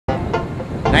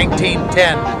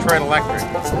1910 Detroit Electric.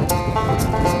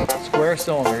 Square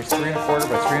cylinders, 3 1/4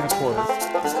 by 3 1/4.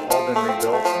 It's all been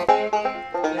rebuilt.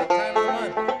 That time of the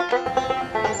month.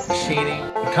 Machining.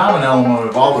 The common element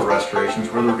of all the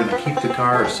restorations, whether we're going to keep the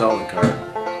car or sell the car,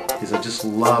 is I just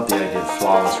love the idea of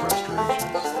flawless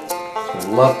restorations. So I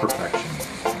love perfection.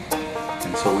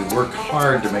 And so we work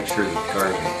hard to make sure that the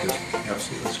cars are just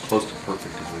absolutely as close to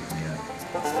perfect as we can get.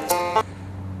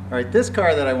 Alright, this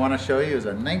car that I want to show you is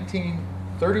a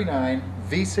 1939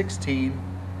 V16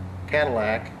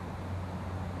 Cadillac,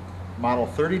 model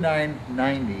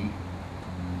 3990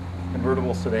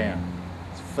 convertible sedan.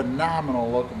 It's a phenomenal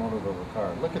locomotive of a car.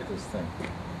 Look at this thing.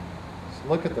 Just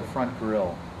look at the front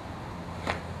grille.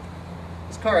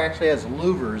 This car actually has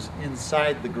louvers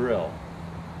inside the grille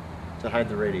to hide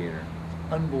the radiator.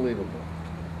 It's unbelievable.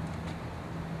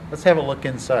 Let's have a look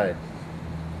inside.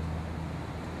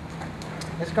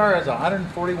 This car has a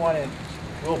 141-inch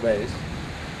wheelbase.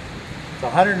 It's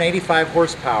 185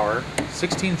 horsepower,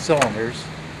 16 cylinders,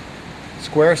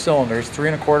 square cylinders, 3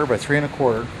 1/4 by 3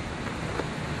 1/4,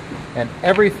 and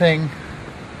everything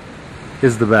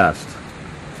is the best.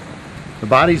 The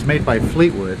body's made by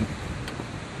Fleetwood,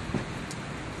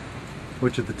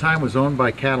 which at the time was owned by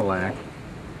Cadillac,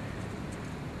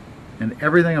 and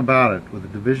everything about it, with a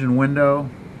division window,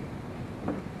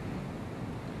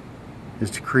 is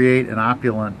to create an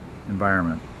opulent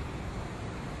environment.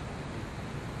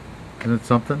 Isn't it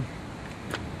something?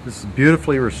 This is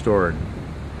beautifully restored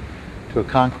to a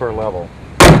Concours level.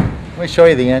 Let me show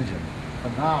you the engine.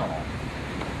 Phenomenal.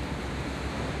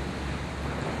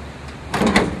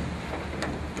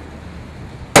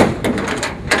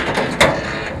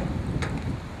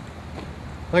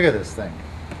 Look at this thing.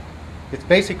 It's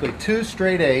basically 2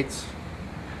 straight 8s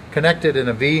connected in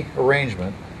a V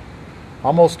arrangement,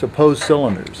 almost opposed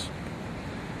cylinders.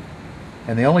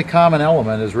 And the only common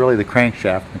element is really the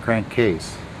crankshaft and the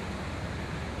crankcase.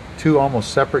 2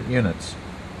 almost separate units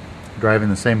driving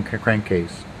the same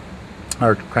crankcase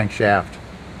or crankshaft.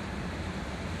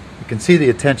 You can see the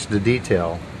attention to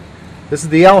detail. This is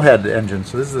the L-head engine,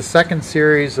 so this is the second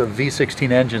series of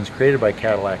V16 engines created by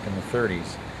Cadillac in the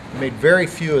 30s. They made very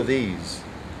few of these.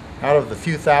 Out of the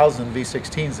few thousand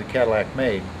V16s that Cadillac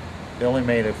made, they only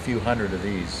made a few hundred of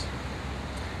these.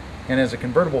 And as a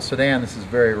convertible sedan, this is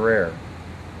very rare.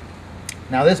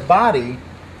 Now this body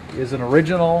is an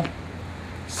original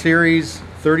Series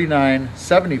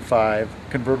 3975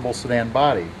 convertible sedan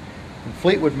body. And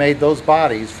Fleetwood made those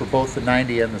bodies for both the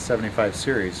 90 and the 75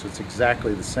 series, so it's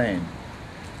exactly the same.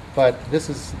 But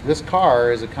this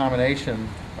car is a combination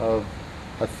of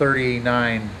a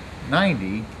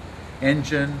 3990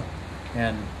 engine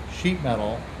and sheet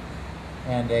metal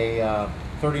and a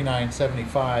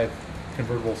 3975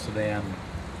 convertible sedan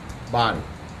body,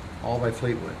 all by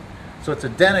Fleetwood. So it's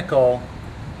identical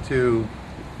to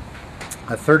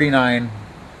a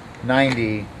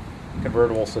 3990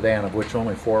 convertible sedan, of which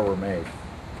only 4 were made.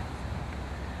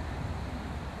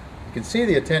 You can see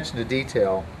the attention to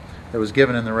detail that was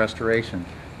given in the restoration.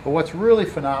 But what's really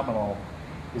phenomenal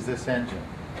is this engine.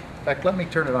 In fact, let me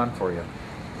turn it on for you.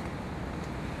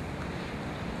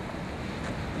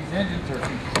 These engines are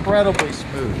incredibly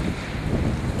smooth.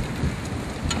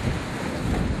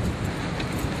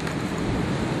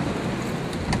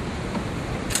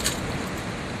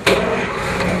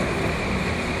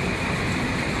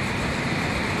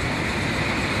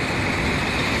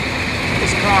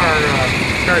 This car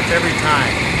starts every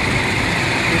time.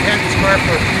 We've had this car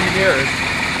for a few years,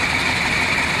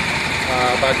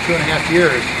 about 2.5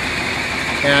 years,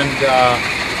 and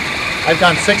I've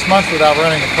gone 6 months without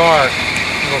running the car.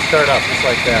 It'll start up just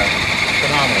like that.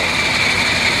 Phenomenal.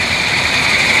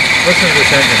 Listen to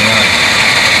this engine run.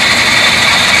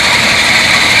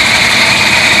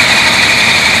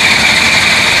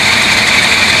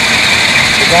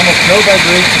 There's almost no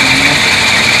vibration in the engine.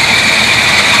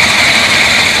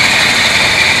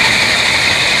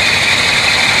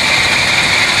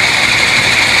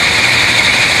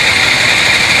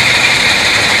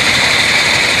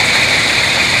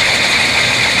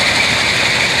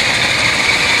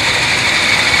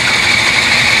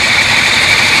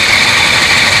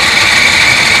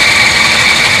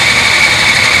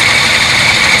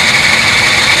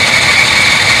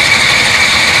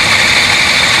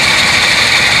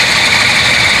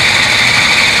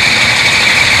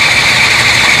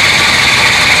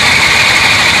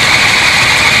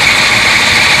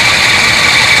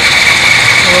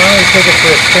 Take it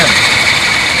for a spin.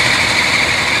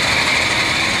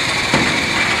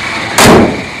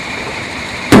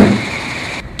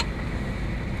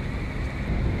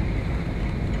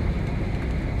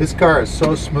 This car is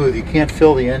so smooth you can't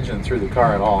feel the engine through the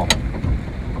car at all.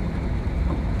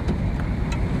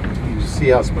 see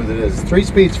how smooth it is. 3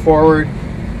 speeds forward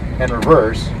and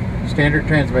reverse, standard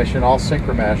transmission, all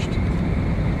synchro-meshed.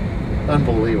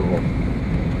 Unbelievable.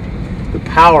 The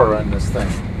power on this thing.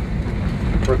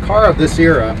 For a car of this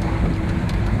era,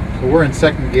 so we're in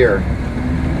second gear.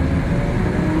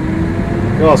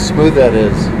 Look how smooth that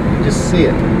is. You just see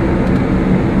it.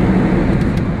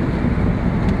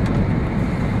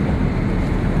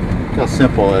 Look how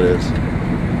simple it is.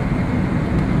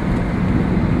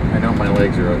 I know my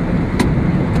legs are open.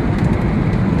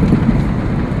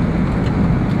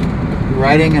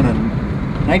 Riding in a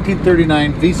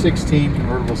 1939 V16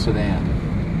 convertible sedan.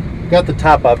 Got the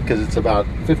top up because it's about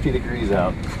 50 degrees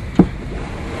out.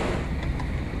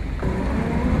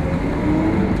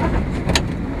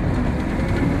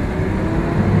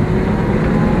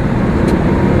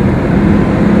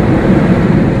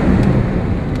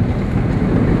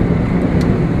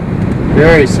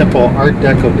 Very simple Art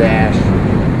Deco dash.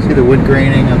 See the wood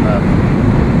graining on the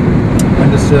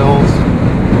windowsills.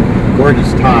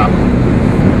 Gorgeous top.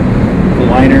 The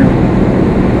liner.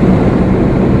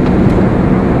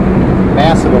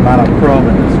 Massive amount of chrome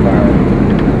in this car.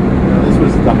 You know, this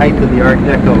was the height of the Art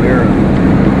Deco era.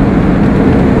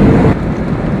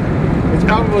 It's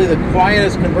probably the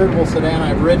quietest convertible sedan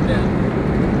I've ridden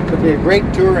in. Could be a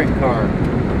great touring car.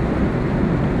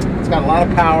 It's got a lot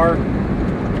of power.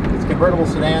 It's a convertible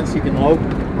sedan, so you can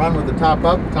run with the top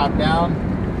up, top down.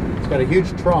 It's got a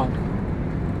huge trunk.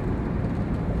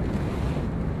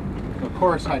 Of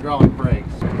course, hydraulic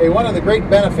brakes. Hey, one of the great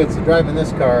benefits of driving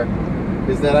this car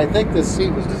is that I think this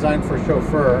seat was designed for a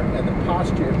chauffeur, and the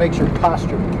posture, it makes your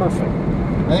posture perfect.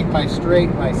 I think my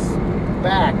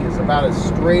back is about as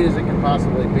straight as it can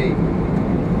possibly be.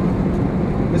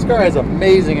 This car has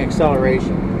amazing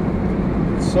acceleration.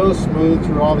 It's so smooth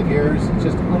through all the gears, it's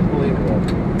just unbelievable.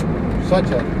 Such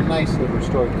a nicely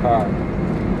restored car.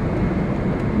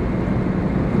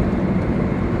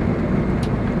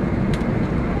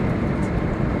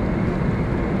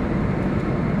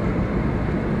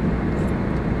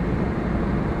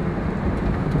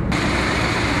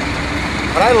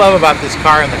 What I love about this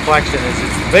car in the collection is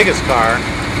it's the biggest car,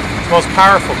 it's the most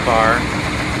powerful car,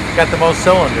 got the most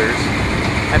cylinders.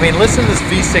 I mean, listen to this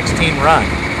V16 run.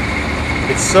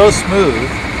 It's so smooth.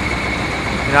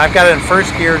 You know, I've got it in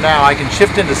first gear now. I can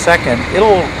shift into second.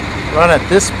 It'll run at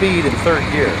this speed in third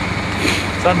gear.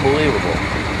 It's unbelievable.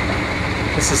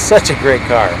 This is such a great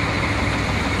car.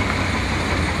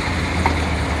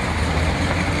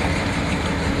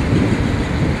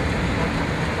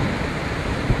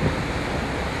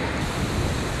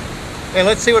 Hey,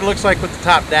 let's see what it looks like with the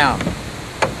top down.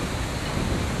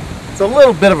 It's a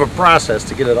little bit of a process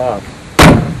to get it off.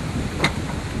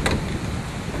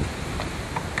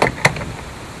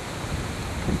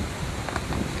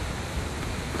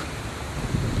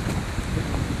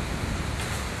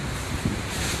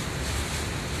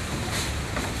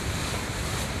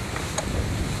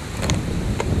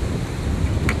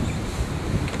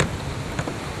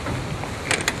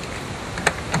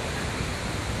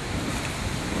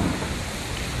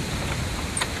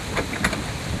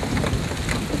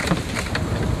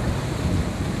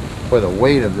 Boy, the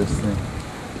weight of this thing.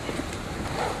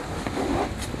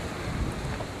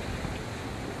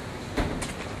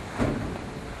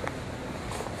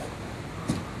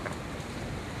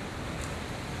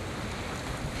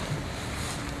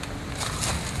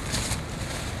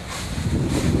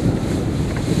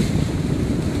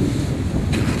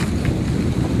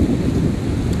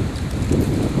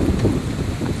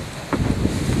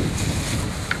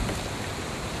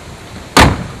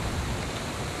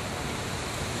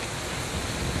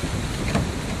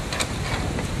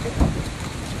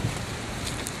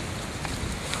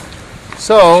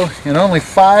 So, in only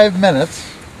 5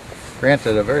 minutes,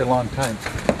 granted a very long time,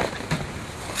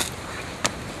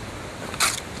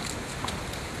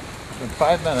 in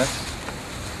 5 minutes,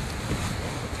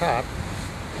 the top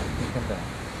can come down.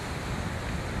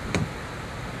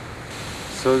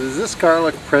 So does this car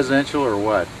look presidential or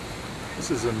what?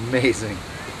 This is amazing.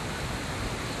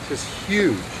 It's just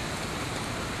huge.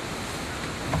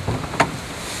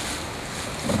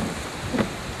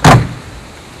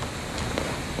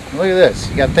 Look at this,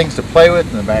 you got things to play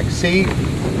with in the back seat.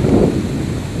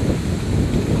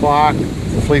 Clock,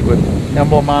 Fleetwood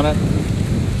emblem on it.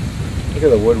 Look at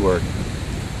the woodwork.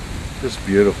 Just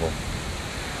beautiful.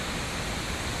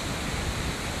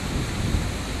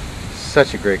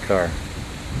 Such a great car.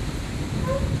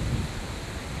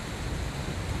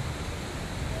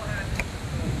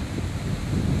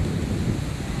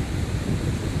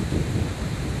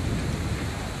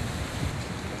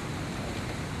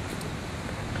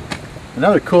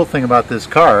 Another cool thing about this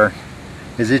car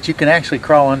is that you can actually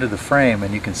crawl under the frame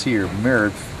and you can see your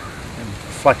mirrored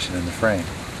reflection in the frame.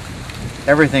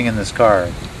 Everything in this car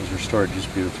is restored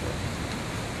just beautifully.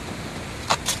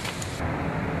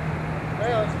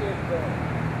 Well, let's get it going.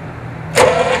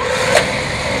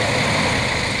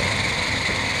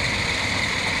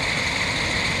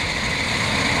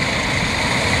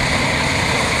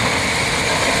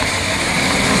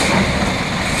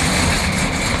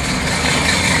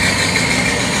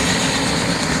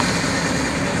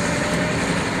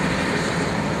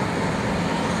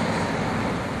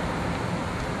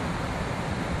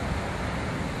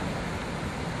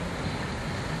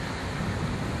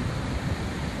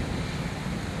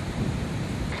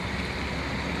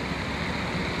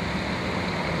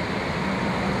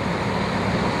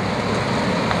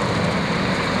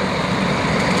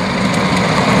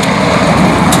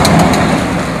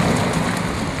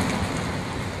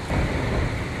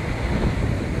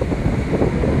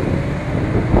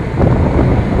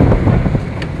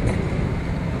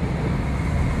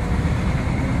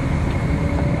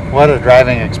 What a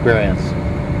driving experience.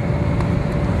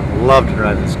 Love to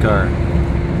drive this car.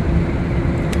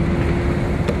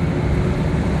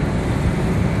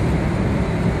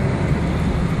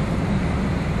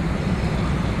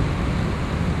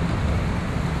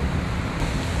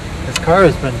 This car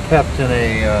has been kept in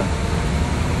a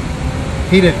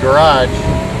heated garage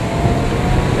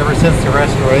ever since the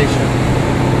restoration.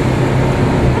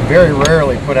 Very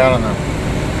rarely put out on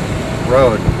the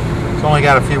road. It's only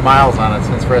got a few miles on it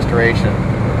since restoration,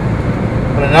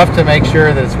 but enough to make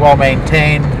sure that it's well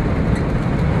maintained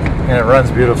and it runs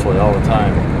beautifully all the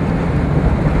time.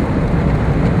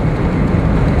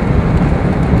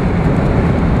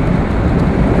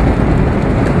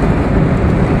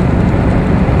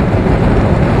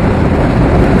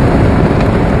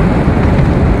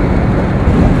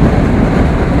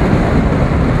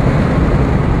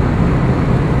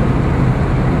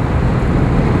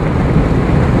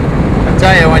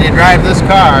 Tell you, when you drive this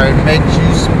car, it makes you